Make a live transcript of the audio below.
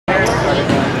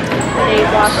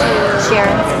off to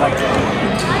Sharon's.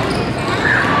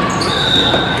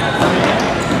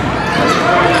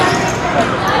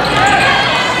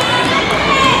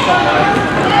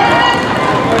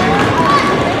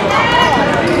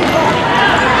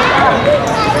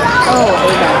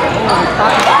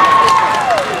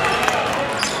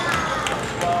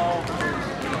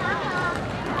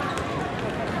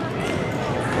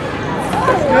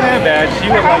 She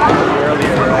would like to do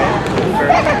earlier, right?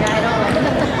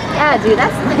 Yeah, dude,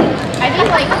 that's nice.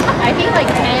 I think like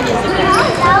 10 is a good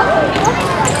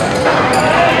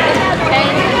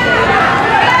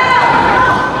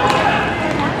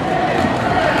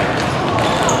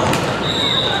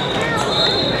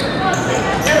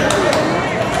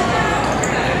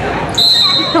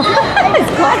What is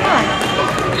going on?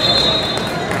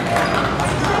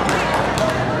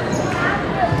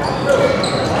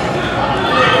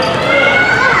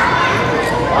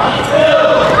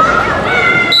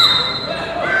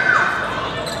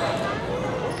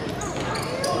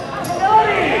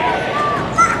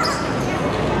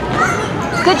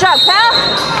 Good job, pal.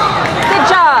 Good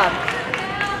job.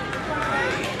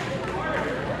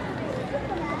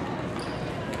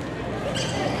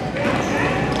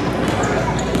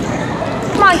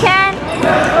 Come on, Ken.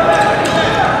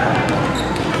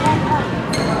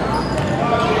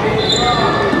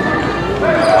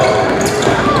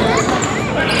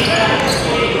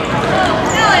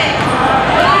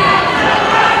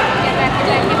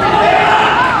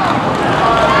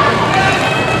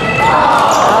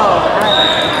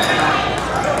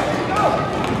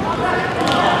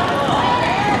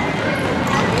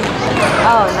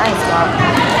 Oh, nice ball.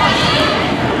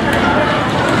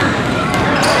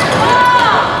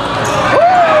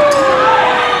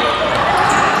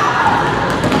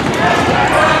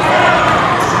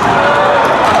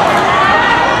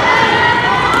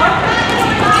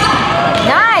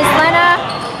 Nice, Lena.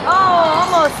 Oh,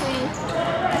 almost.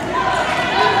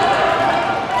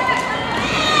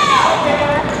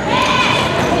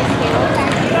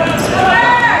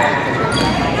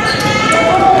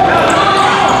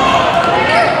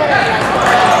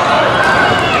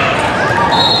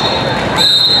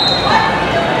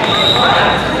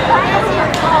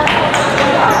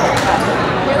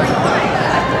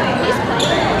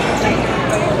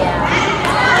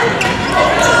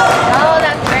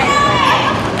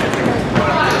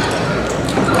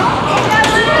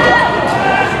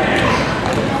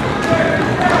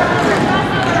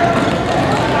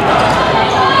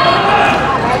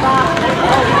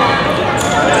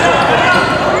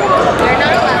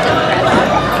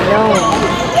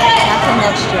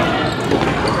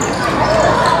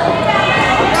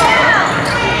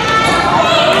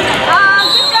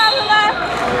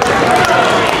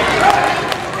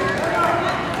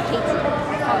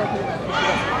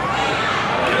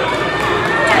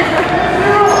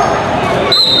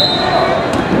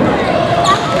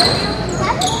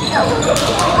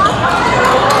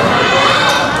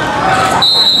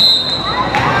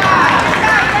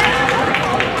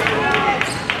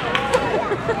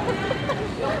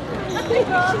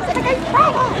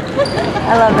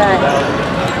 I love that.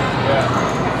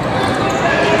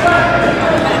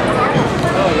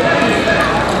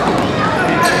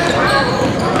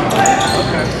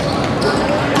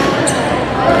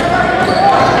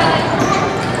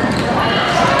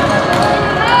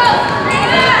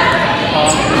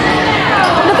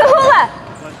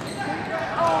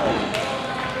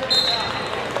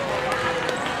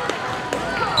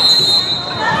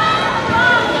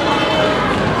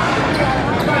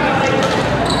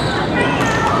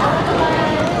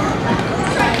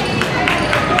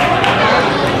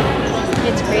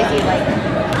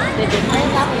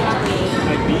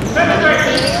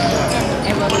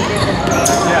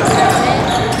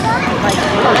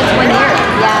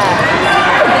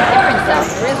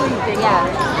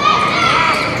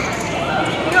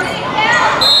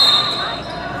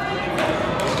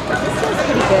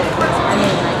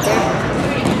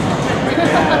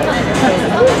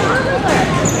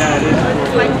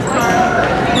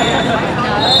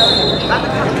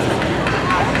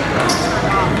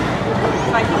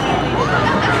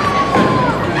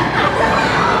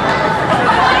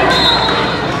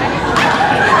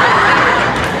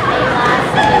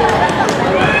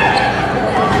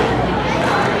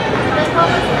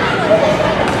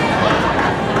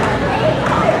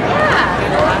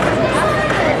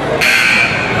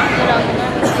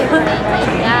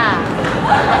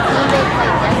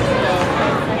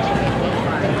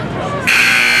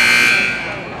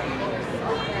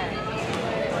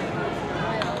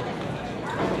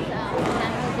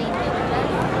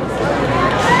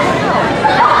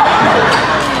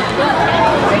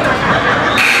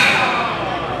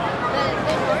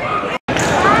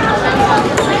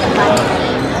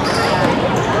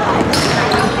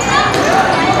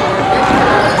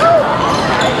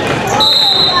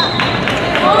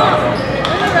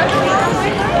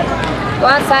 Go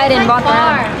outside and walk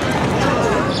around.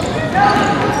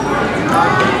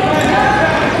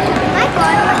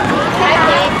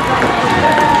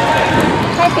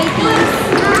 Hi, babies.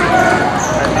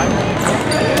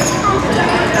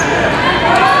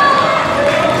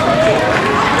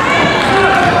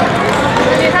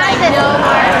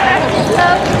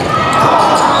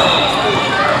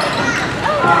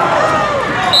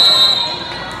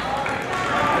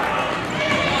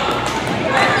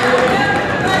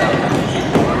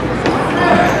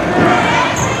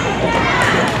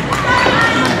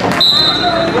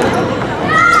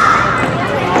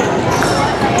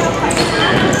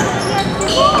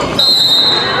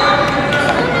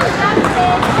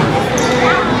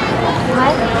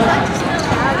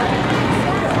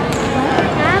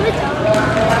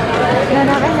 No,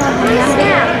 not right now.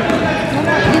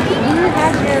 You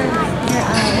had your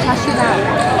cashew out.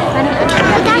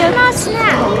 That's not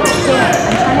snack. I'm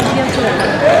trying to video to it.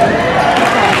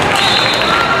 Okay.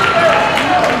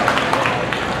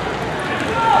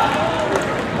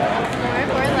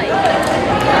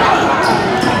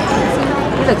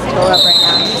 He looks tore up right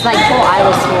now. His like whole eye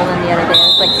was swollen the other day. It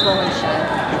was like swollen shut.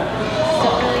 So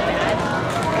really bad.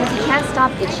 Because he can't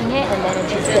stop itching it and then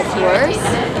it just gets worse.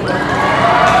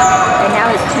 And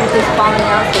now his tooth is falling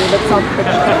out, so he looks all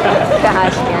pretty.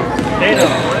 Gosh, man.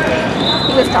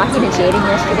 He was talking to Jaden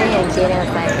yesterday, and Jaden was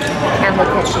like, I can't look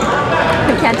at you.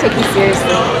 I can't take you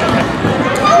seriously.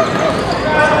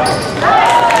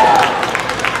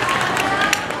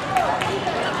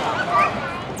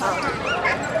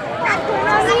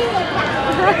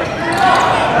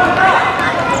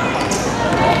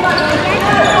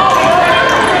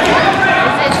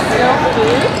 Is it still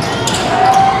food?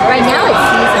 Right now it's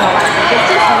seasonal. It's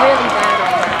just really bad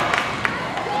right now.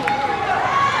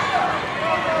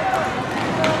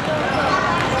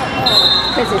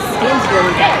 Because his skin's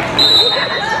really bad.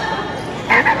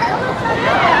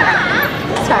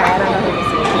 Sorry, I don't know who this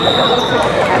is.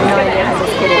 I have no idea who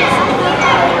this kid is.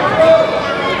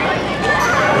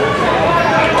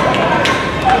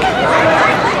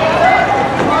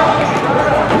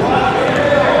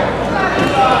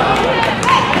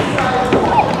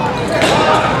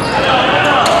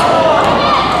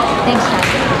 Thanks, Chad.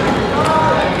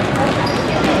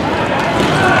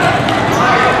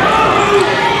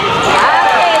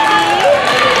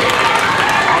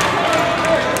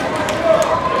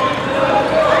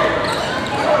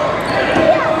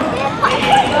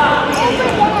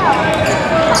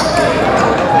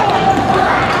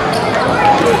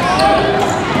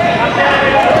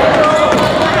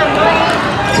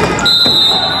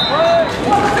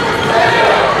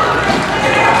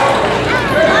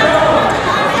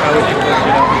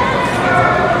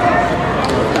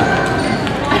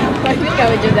 I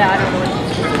would do that.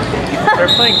 They're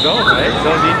playing zone, right?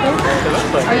 Zone defense? It looks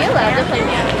like Are you allowed to play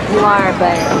man? You are,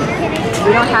 but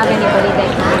we don't have anybody that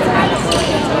can do that.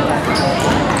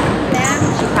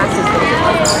 She passes it.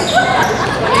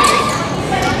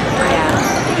 Yeah.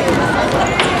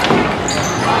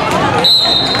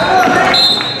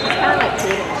 She's kind of like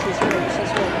Jaden. She's really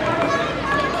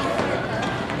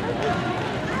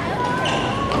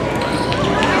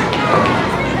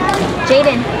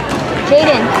Jaden.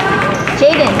 Jaden.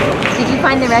 Jaden, did you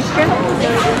find the restroom?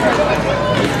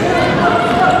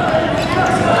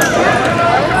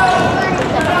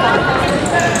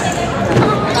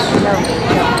 No.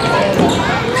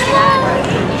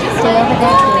 Stay over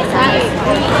there to the side.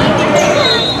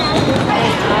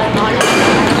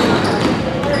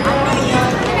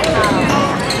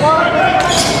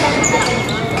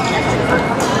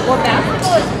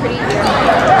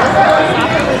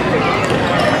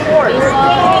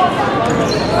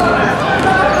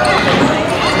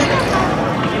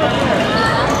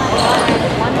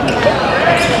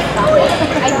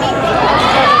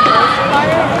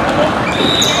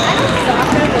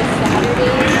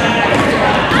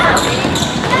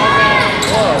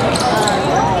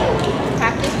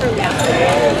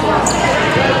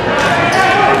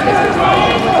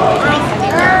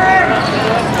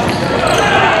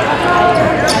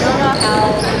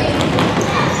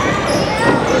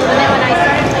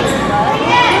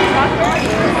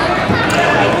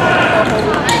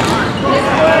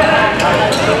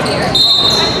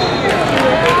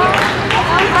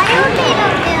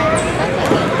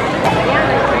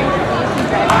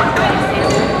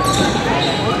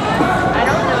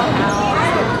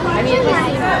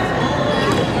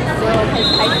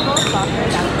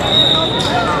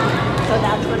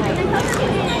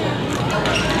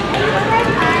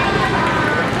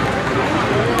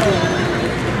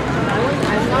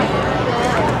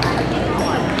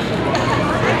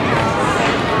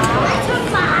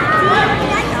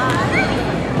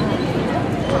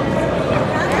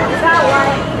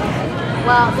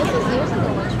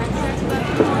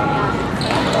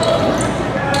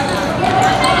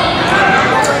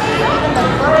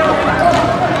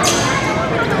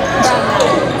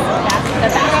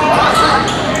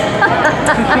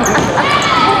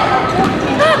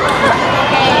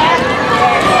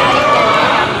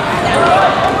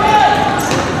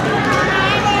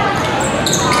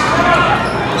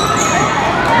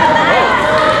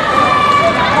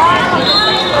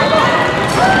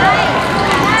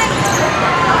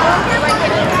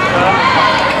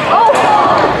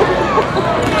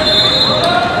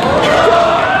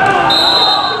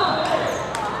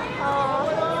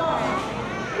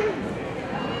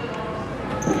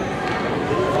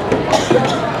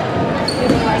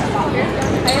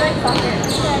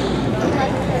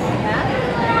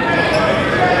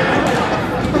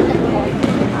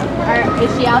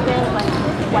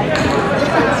 white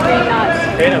screen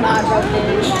not broken.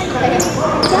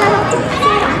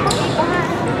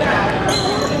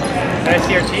 Can I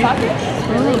see your teeth?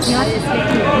 Really? You want to see it?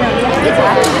 No,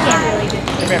 it's really good.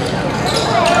 Come here.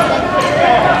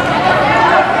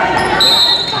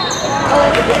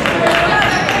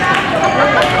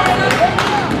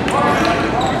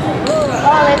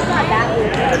 Oh, it's not that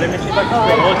weird. Let me see if I can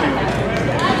still hold you.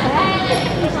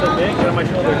 You're still big? Get on my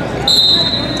shoulders.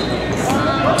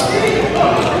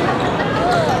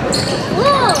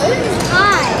 Whoa, this is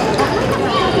high.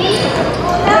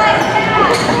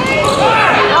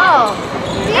 Oh,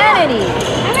 Kennedy.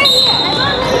 I'm right here.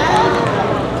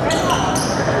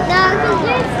 No, because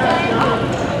you're scared.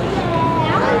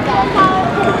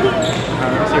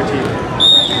 Let me see your teeth.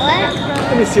 What?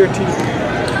 Let me see your teeth.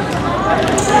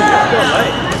 It's still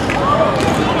light.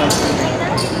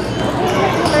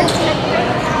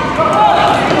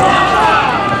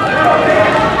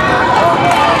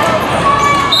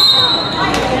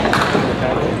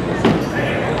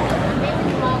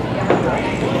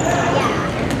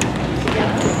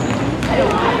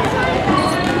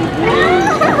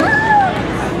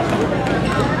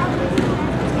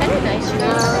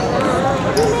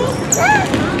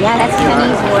 Yeah, that's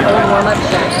Kenny's warm-up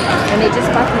shirt. And they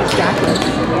just bought these jackets.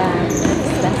 Yeah,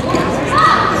 expensive.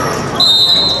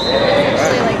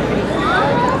 Actually, like pretty good.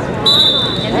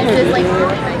 And this is like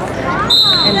really nice.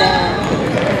 And then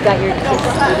you've got your kids.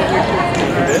 You get your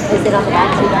kids. Is it on the back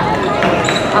too?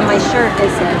 On my shirt it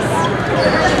says.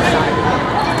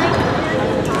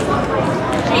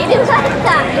 Jaden's like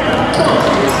that.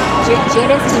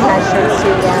 Jaden's team has shirts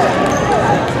too, yeah.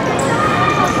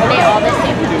 Are they all the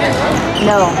same?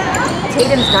 No,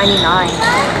 Tatum's 99.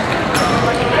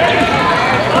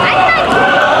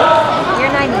 You're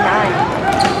 99.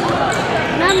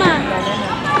 Mama.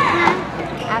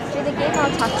 After the game,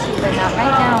 I'll talk to you, but not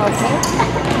right now, okay?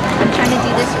 I'm trying to do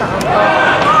this for Uncle.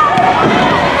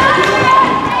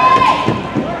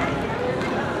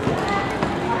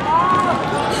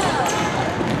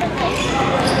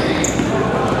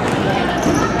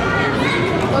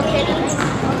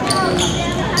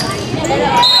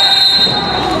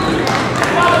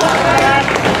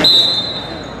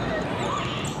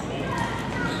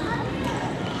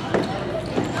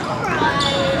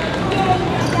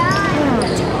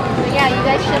 Yeah, you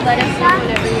guys should let us know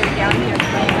whenever you're down here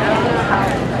playing. I don't know how.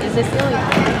 Is this really fun?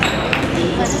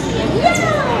 Let us see it.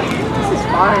 This is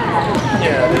fun.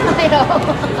 Yeah, it is. I know.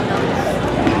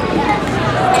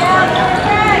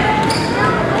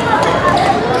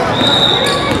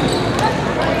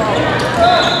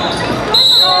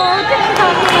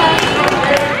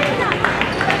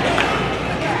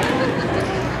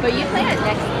 But you play at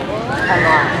next level. A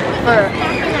lot. For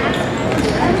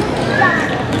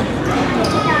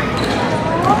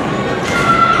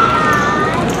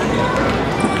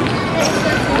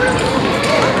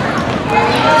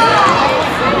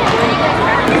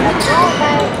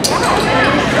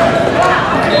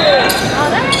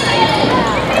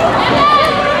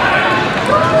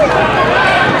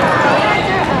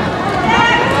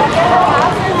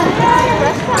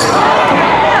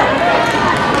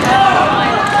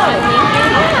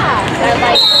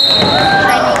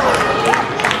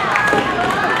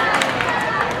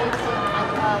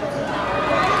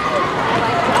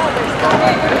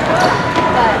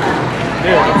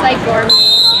it's like gourmet.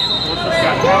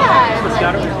 Yeah. What's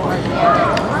got it?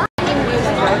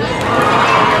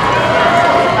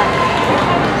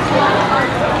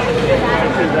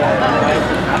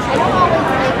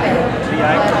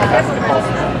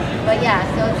 But yeah,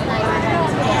 so it's nice.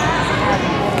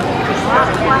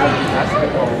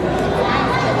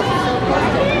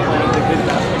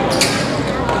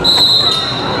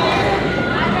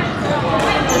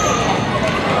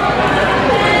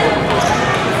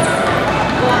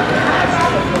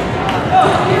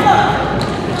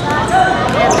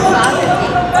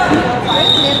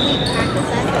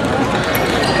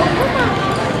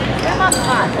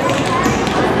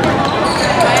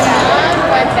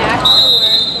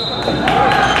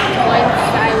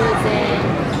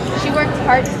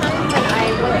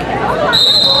 Part-time when I was at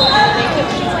school.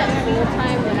 She went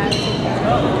full-time when I was in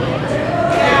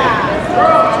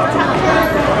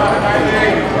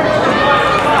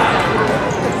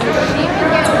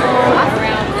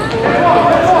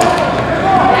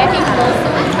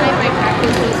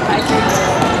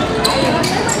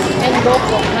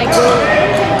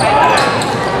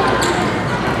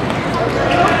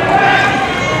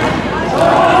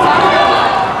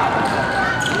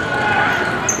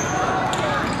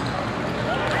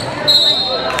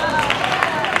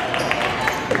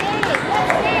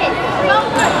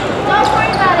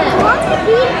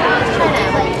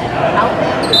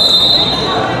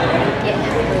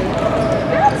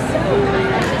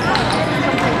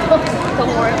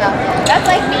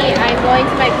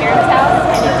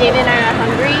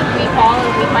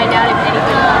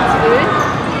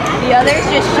others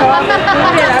just show up with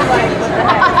food and I'm like,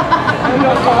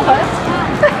 what the heck?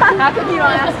 How come you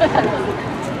don't ask us?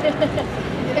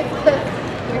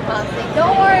 Your mom's like,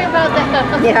 don't worry about that.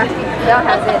 Yeah, that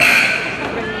has it.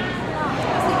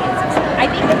 I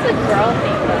think it's a girl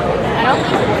thing though. I don't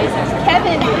think boys are.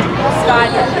 Kevin, Scott,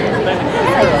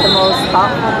 He's like the most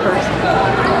thoughtful person.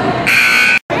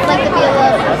 it's like to be a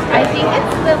little. I think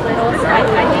it's the little side.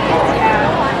 I think it's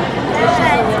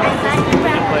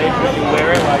Would you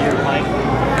wear it while you're playing?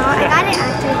 No, I got it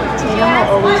after. Tatum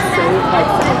will always save like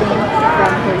something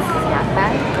from his snack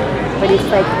bag, but it's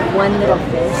like one little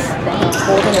fish that he's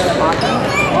holding at the bottom,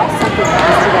 something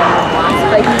nasty that he wants,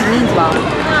 but he means well.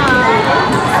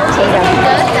 Tatum. He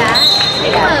does that.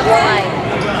 Caleb, like,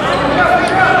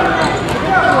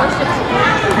 he worships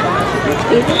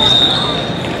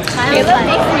Caleb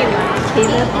makes me laugh.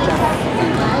 Caleb.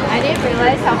 I didn't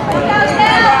realize how funny he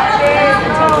is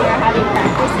until we were having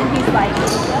practice, and he's like,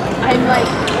 I'm like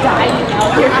dying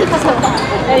out here for so long.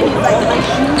 And he's like, my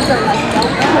shoes are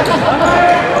like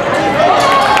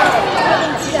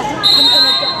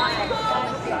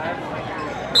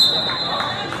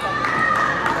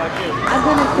I'm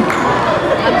gonna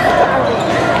I'm starving.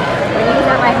 When he's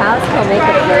at my house, he'll make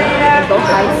a plate and go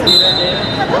hide somewhere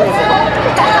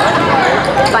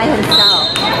by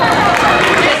himself.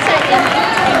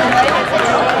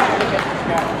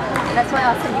 That's why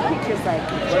I'll send you pictures like.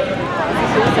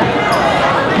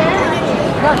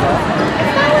 No, no.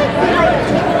 It's not like we like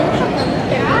take it in from him.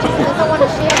 He just doesn't want to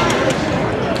share.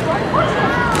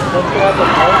 Don't you have the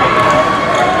phone?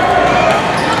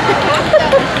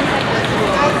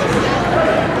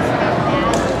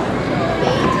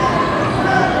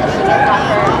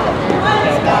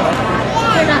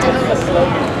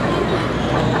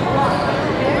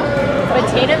 But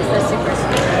Tatum's the super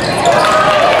sweet.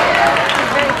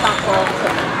 He's very thoughtful.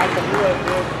 I can do it.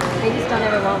 They just don't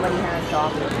ever want what he has to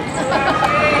offer.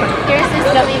 Here's this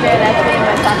gummy bear that's putting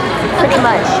my pocket. Pretty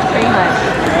much. Pretty much.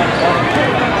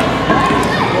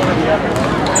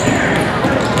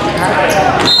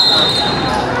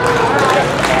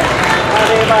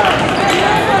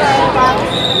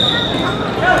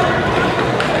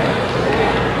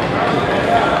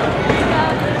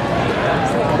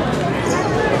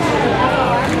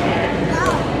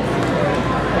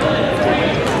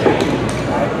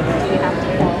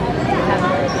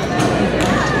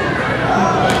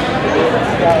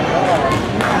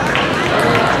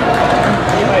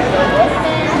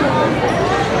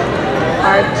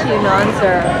 Our two nons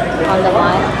are on the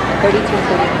line,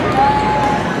 32-30.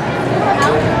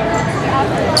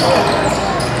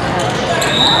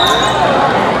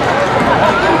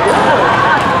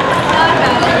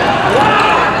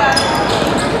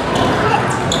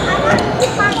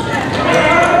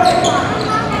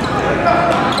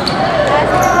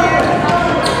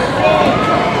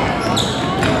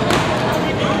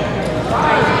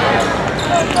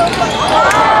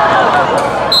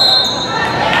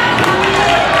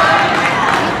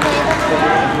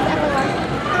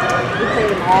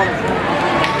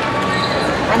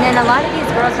 And then a lot of these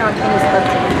girls are on tennis club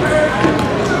teams.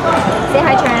 Say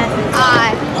hi, Trent.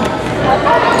 Hi.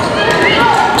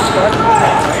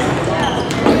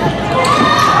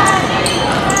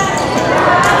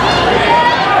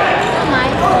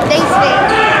 Thanks,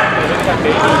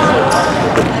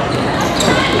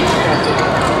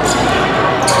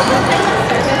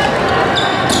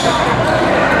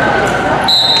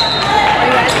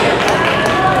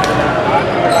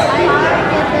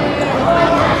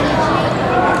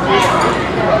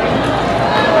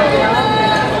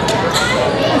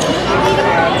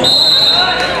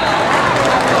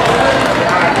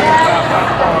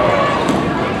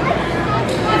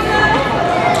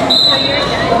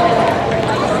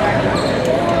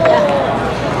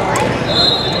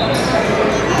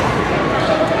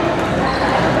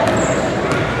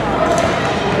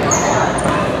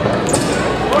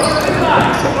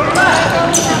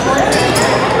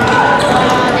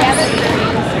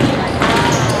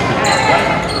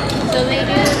 So they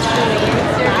do Korean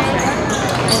service,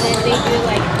 and then they do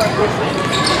like corporate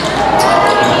service.